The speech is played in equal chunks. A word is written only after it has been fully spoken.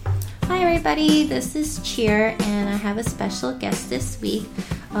everybody, this is Cheer, and I have a special guest this week,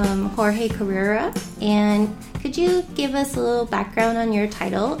 Jorge Cabrera. And could you give us a little background on your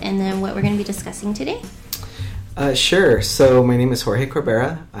title and then what we're going to be discussing today? Sure. So my name is Jorge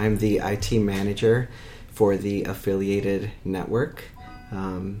Cabrera. I'm the IT manager for the affiliated network.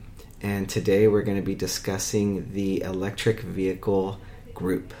 And today we're going to be discussing the electric vehicle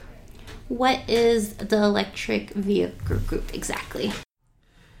group. What is the electric vehicle group exactly?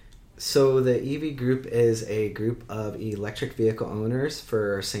 So the EV group is a group of electric vehicle owners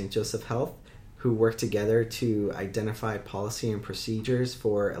for St. Joseph Health who work together to identify policy and procedures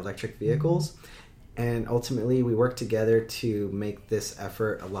for electric vehicles. And ultimately, we work together to make this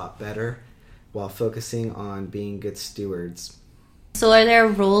effort a lot better while focusing on being good stewards. So are there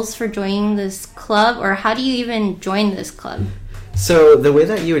rules for joining this club, or how do you even join this club? So the way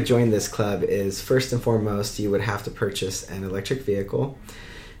that you would join this club is, first and foremost, you would have to purchase an electric vehicle.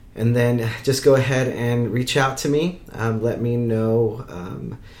 And then just go ahead and reach out to me. Let me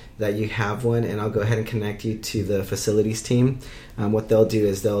know that you have one, and I'll go ahead and connect you to the facilities team. What they'll do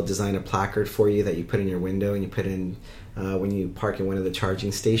is they'll design a placard for you that you put in your window and you put in when you park in one of the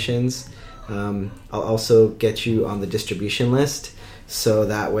charging stations. I'll also get you on the distribution list, so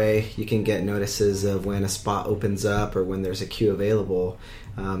that way you can get notices of when a spot opens up or when there's a queue available.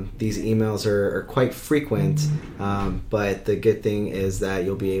 These emails are quite frequent, but the good thing is that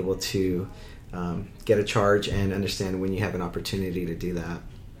you'll be able to get a charge and understand when you have an opportunity to do that.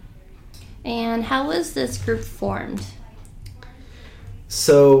 And how was this group formed?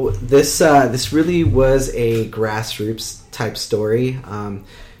 So this really was a grassroots type story.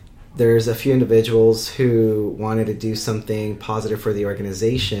 There's a few individuals who wanted to do something positive for the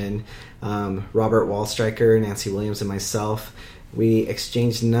organization. Robert Wallstriker, Nancy Williams, and myself, we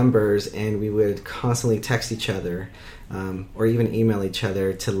exchanged numbers, and we would constantly text each other or even email each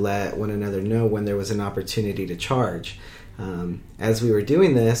other to let one another know when there was an opportunity to charge. As we were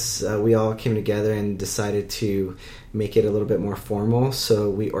doing this, we all came together and decided to make it a little bit more formal. So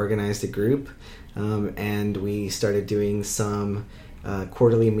we organized a group, and we started doing some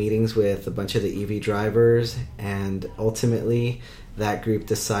quarterly meetings with a bunch of the EV drivers, and ultimately that group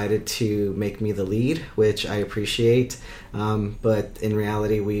decided to make me the lead, which I appreciate, but in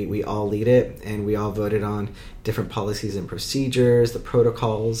reality we all lead it, and we all voted on different policies and procedures, the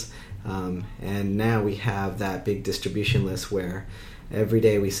protocols, and now we have that big distribution list where every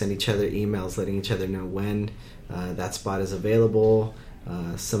day we send each other emails letting each other know when that spot is available,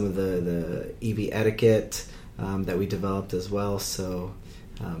 some of the EV etiquette that we developed as well. So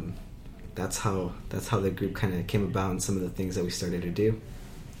that's how the group kind of came about and some of the things that we started to do.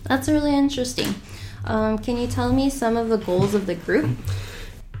 That's really interesting. Can you tell me some of the goals of the group?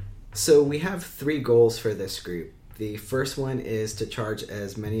 So we have 3 goals for this group. The first one is to charge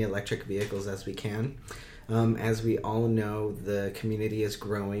as many electric vehicles as we can. As we all know, the community is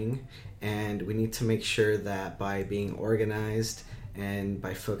growing, and we need to make sure that by being organized and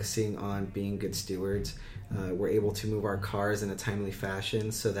by focusing on being good stewards, we're able to move our cars in a timely fashion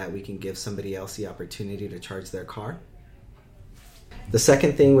so that we can give somebody else the opportunity to charge their car. The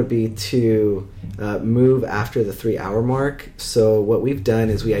second thing would be to move after the 3-hour mark. So what we've done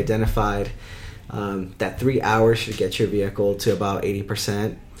is we identified that 3 hours should get your vehicle to about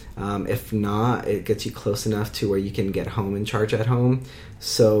 80%. If not, it gets you close enough to where you can get home and charge at home.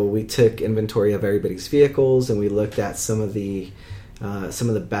 So we took inventory of everybody's vehicles, and we looked at some of the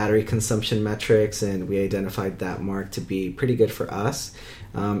battery consumption metrics, and we identified that mark to be pretty good for us.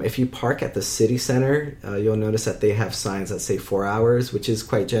 If you park at the city center, you'll notice that they have signs that say 4 hours, which is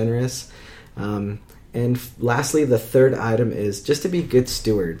quite generous. And lastly, the third item is just to be good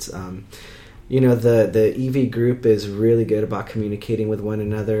stewards. The EV group is really good about communicating with one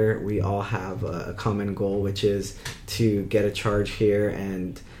another. We all have a common goal, which is to get a charge here,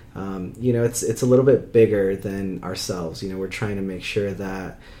 and it's a little bit bigger than ourselves. We're trying to make sure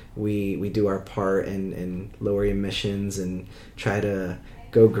that we do our part and lower emissions and try to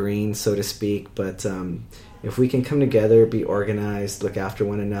go green, so to speak. But if we can come together, be organized, look after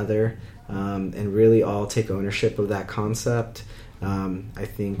one another, and really all take ownership of that concept, I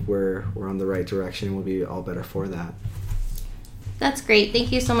think we're on the right direction, and we'll be all better for that. That's great.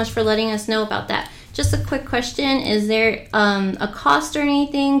 Thank you so much for letting us know about that. Just a quick question. Is there a cost or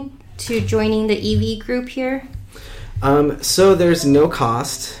anything to joining the EV group here? So there's no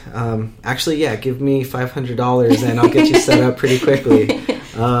cost. Actually, give me $500 and I'll get you set up pretty quickly.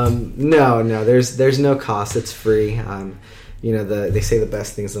 No, there's no cost. It's free. They say the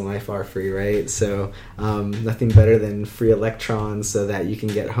best things in life are free, right? So nothing better than free electrons so that you can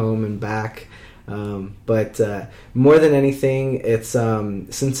get home and back But more than anything, it's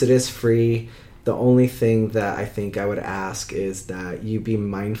since it is free, the only thing that I think I would ask is that you be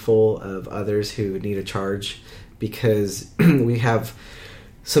mindful of others who need a charge, because we have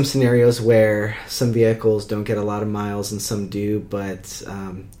some scenarios where some vehicles don't get a lot of miles and some do, but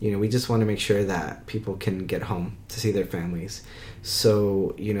we just want to make sure that people can get home to see their families.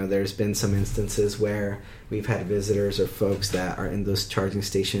 So there's been some instances where we've had visitors or folks that are in those charging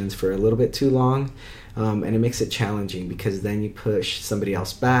stations for a little bit too long, and it makes it challenging because then you push somebody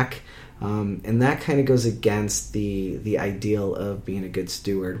else back, and that kind of goes against the ideal of being a good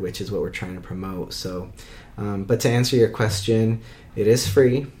steward, which is what we're trying to promote. So but to answer your question, it is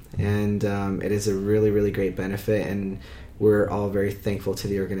free, and it is a really, really great benefit, and we're all very thankful to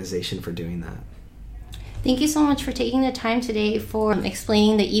the organization for doing that. Thank you so much for taking the time today for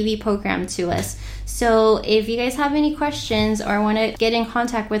explaining the EV program to us. So if you guys have any questions or want to get in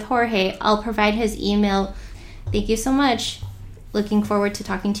contact with Jorge, I'll provide his email. Thank you so much. Looking forward to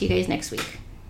talking to you guys next week.